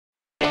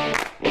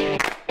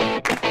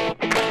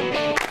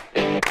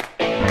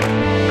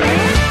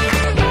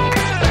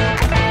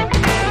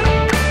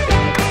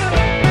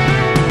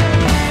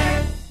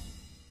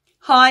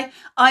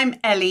I'm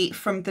Ellie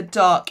from the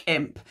Dark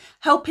Imp,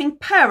 helping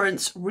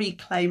parents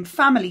reclaim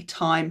family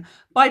time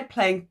by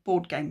playing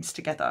board games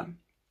together.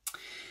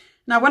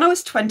 Now, when I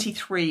was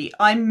 23,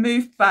 I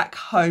moved back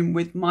home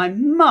with my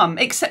mum,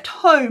 except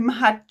home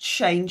had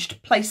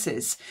changed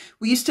places.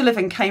 We used to live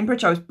in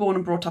Cambridge. I was born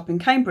and brought up in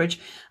Cambridge.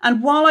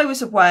 And while I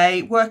was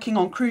away working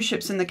on cruise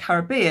ships in the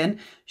Caribbean,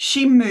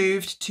 she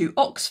moved to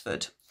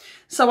Oxford.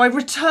 So I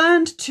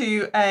returned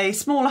to a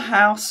smaller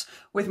house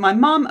with my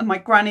mum and my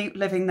granny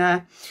living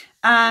there.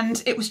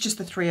 And it was just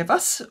the three of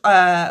us.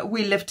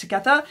 We lived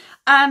together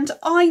and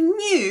I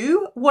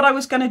knew what I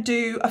was going to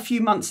do a few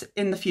months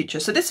in the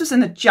future. So this was in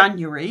the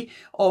January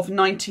of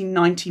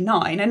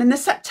 1999. And in the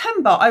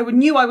September, I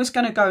knew I was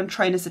going to go and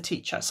train as a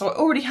teacher. So I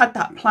already had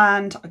that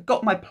planned. I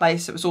got my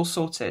place. It was all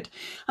sorted.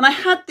 And I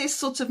had this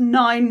sort of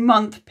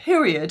 9-month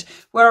period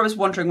where I was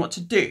wondering what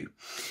to do.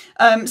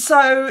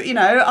 So, you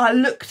know, I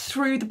looked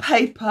through the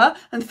paper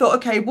and thought,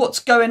 okay, what's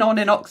going on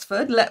in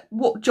Oxford?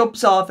 What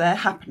jobs are there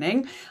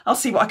happening? I'll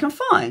see what I can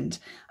find.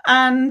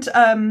 And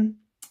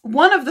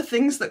one of the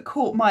things that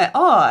caught my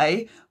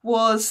eye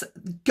was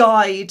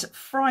Guide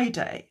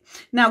Friday.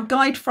 Now,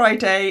 Guide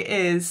Friday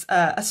is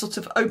a sort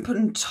of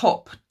open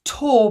top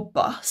tour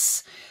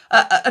bus,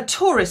 a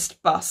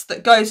tourist bus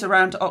that goes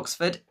around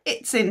Oxford.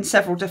 It's in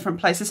several different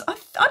places. I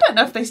don't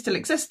know if they still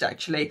exist,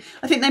 actually.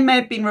 I think they may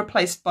have been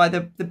replaced by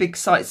the big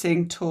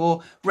sightseeing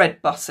tour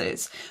red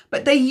buses.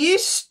 But they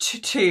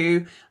used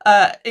to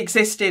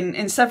exist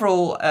in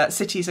several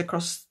cities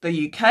across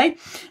the UK.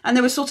 And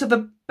there was sort of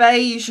a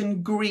beige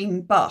and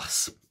green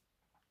bus.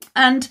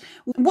 And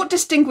what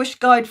distinguished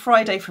Guide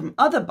Friday from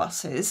other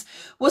buses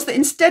was that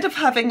instead of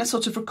having a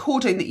sort of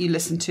recording that you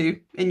listen to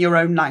in your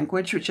own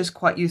language, which is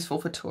quite useful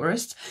for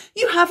tourists,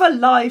 you have a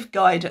live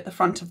guide at the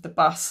front of the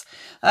bus,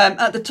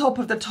 at the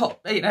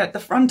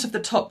front of the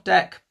top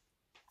deck,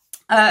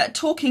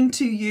 talking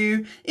to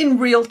you in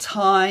real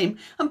time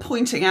and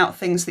pointing out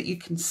things that you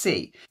can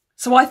see.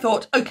 So I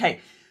thought, okay,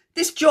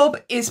 this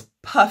job is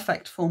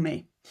perfect for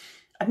me.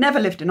 I'd never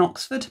lived in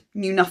Oxford,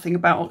 knew nothing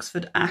about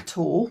Oxford at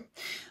all.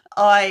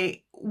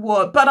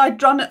 But I'd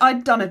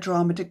done a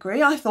drama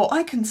degree. I thought,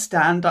 I can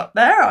stand up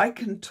there, I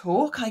can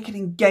talk, I can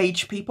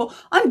engage people.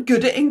 I'm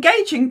good at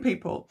engaging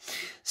people.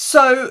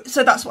 So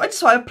that's what I did.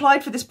 So I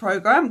applied for this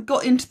program,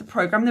 got into the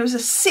program. There was a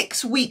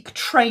 6-week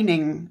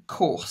training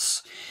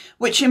course,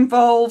 which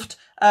involved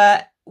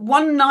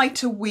one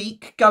night a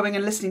week going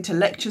and listening to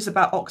lectures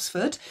about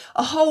Oxford,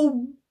 a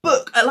whole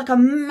book, like a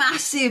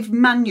massive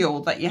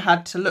manual that you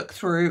had to look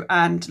through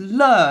and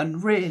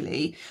learn,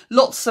 really.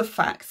 Lots of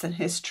facts and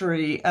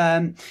history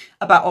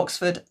about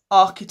Oxford,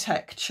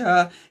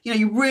 architecture. You know,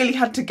 you really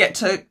had to get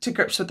to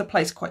grips with the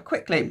place quite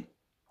quickly.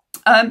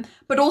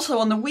 But also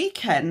on the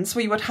weekends,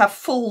 we would have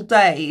full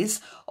days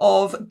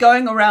of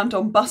going around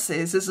on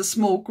buses as a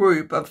small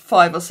group of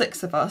 5 or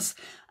 6 of us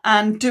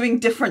and doing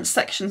different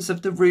sections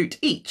of the route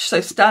each.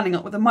 So standing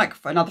up with a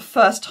microphone. Now, the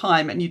first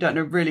time and you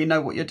don't really know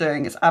what you're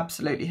doing is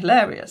absolutely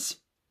hilarious.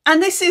 And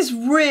this is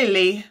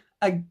really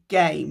a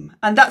game.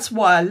 And that's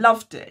why I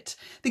loved it.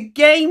 The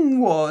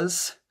game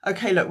was,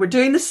 okay, look, we're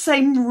doing the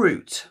same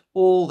route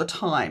all the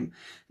time.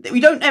 We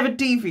don't ever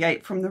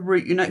deviate from the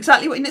route. You know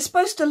exactly what, and it's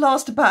supposed to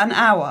last about an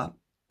hour.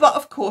 But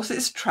of course,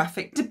 it's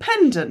traffic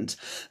dependent.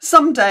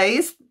 Some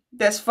days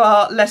there's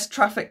far less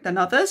traffic than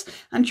others,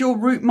 and your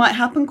route might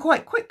happen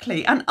quite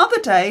quickly. And other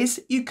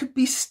days you could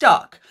be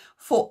stuck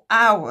for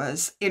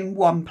hours in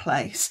one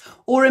place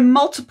or in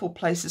multiple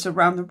places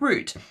around the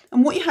route.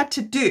 And what you had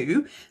to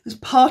do as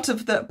part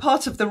of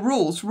the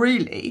rules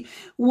really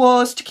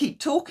was to keep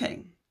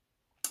talking.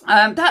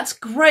 That's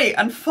great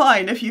and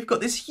fine if you've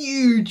got this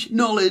huge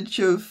knowledge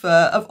of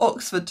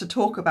Oxford to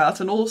talk about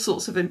and all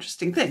sorts of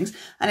interesting things.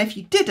 And if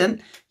you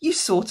didn't, you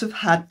sort of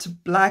had to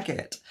blag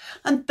it.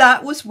 And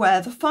that was where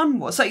the fun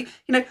was. So, you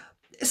know,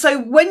 so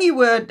when you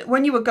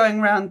were going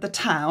around the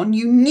town,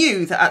 you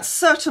knew that at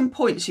certain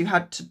points you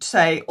had to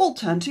say, all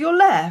turn to your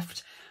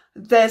left.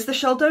 There's the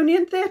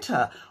Sheldonian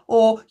Theatre,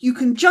 or you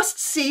can just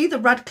see the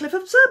Radcliffe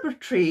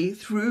Observatory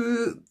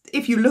through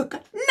if you look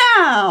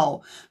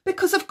now.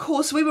 Because of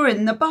course we were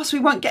in the bus, we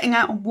weren't getting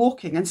out and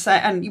walking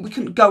and we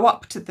couldn't go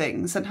up to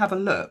things and have a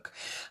look.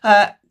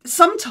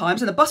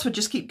 Sometimes, and the bus would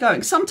just keep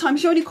going,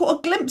 sometimes you only caught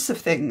a glimpse of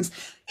things.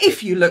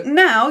 If you look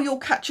now, you'll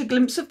catch a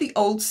glimpse of the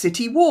old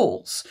city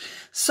walls.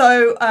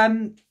 So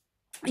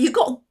you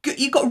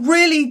got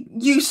really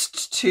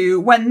used to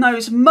when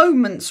those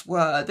moments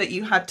were that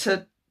you had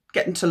to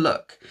getting to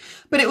look,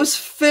 but it was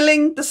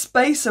filling the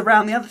space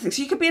around the other things.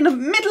 So you could be in the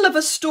middle of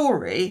a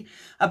story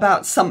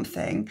about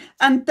something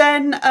and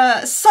then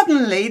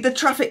suddenly the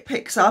traffic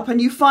picks up and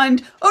you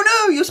find, oh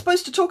no, you're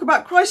supposed to talk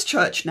about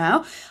Christchurch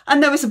now.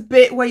 And there was a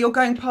bit where you're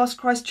going past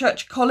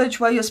Christchurch College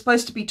where you're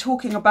supposed to be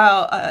talking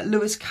about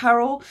Lewis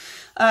Carroll.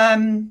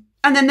 And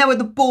then there were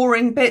the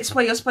boring bits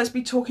where you're supposed to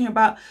be talking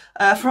about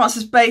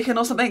Francis Bacon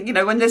or something, you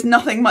know, when there's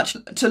nothing much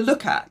to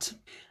look at.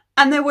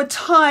 And there were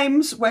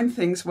times when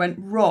things went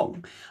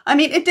wrong. I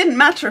mean, it didn't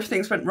matter if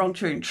things went wrong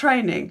during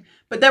training,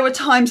 but there were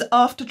times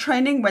after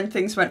training when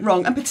things went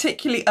wrong, and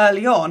particularly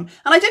early on.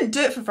 And I didn't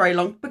do it for very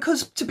long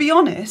because, to be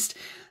honest,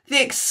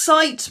 the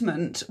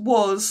excitement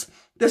was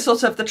the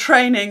sort of the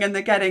training and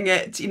the getting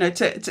it, you know,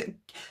 to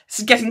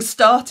getting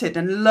started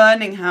and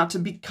learning how to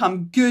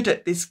become good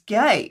at this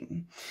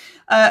game.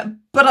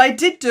 But I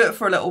did do it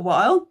for a little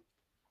while.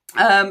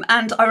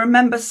 And I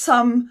remember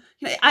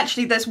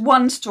actually there's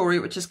one story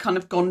which has kind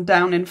of gone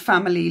down in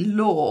family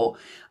lore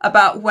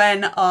about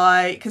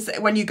because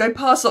when you go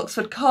past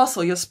Oxford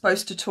Castle, you're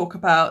supposed to talk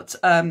about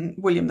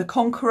William the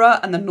Conqueror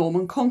and the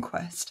Norman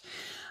Conquest.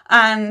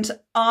 And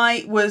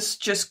I was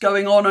just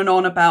going on and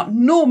on about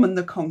Norman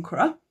the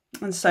Conqueror.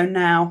 And so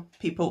now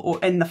people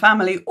in the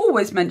family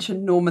always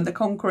mention Norman the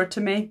Conqueror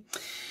to me.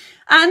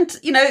 And,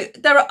 you know,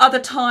 there are other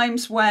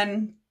times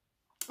when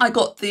I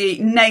got the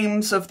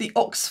names of the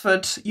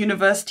Oxford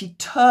University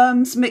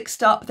terms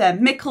mixed up. They're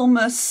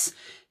Michaelmas,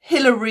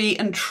 Hilary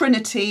and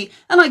Trinity,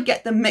 and I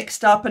get them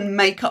mixed up and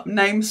make up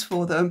names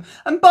for them.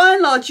 And by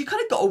and large, you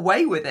kind of got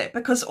away with it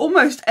because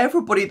almost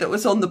everybody that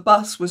was on the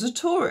bus was a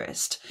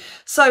tourist.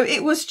 So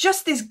it was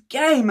just this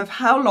game of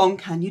how long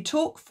can you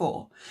talk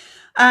for?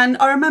 And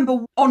I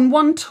remember on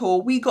one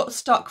tour, we got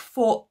stuck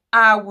for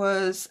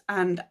hours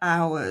and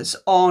hours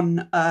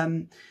on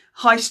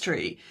High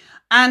Street.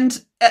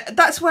 And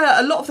that's where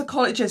a lot of the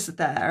colleges are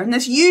there. And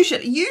there's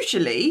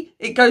usually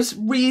it goes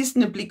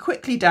reasonably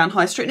quickly down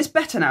High Street, and it's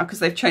better now because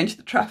they've changed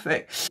the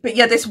traffic. But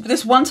yeah,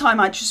 this one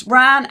time I just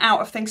ran out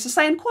of things to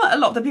say, and quite a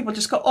lot of the people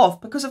just got off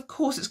because of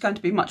course it's going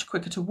to be much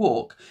quicker to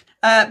walk.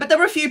 But there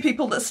were a few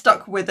people that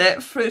stuck with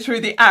it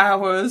through the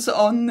hours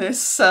on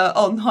this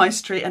on High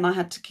Street, and I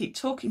had to keep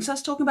talking. So I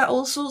was talking about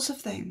all sorts of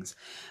things,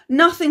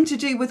 nothing to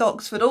do with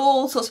Oxford,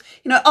 all sorts,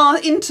 you know,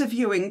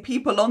 interviewing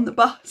people on the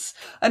bus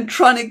and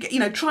trying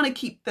to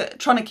keep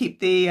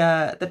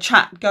the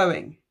chat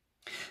going.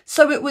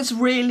 So it was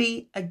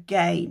really a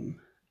game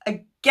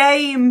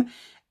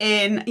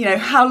in, you know,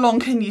 how long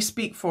can you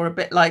speak for, a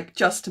bit like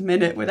just a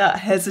minute without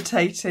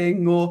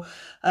hesitating or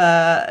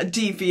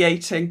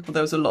deviating. Well,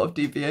 there was a lot of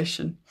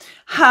deviation.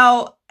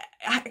 How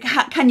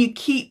can you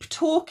keep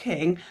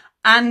talking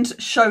and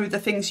show the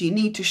things you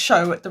need to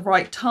show at the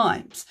right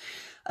times?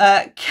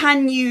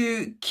 Can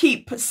you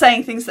keep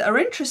saying things that are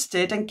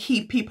interested and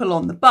keep people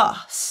on the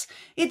bus?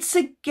 It's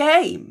a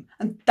game,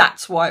 and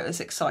that's why it was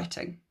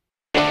exciting.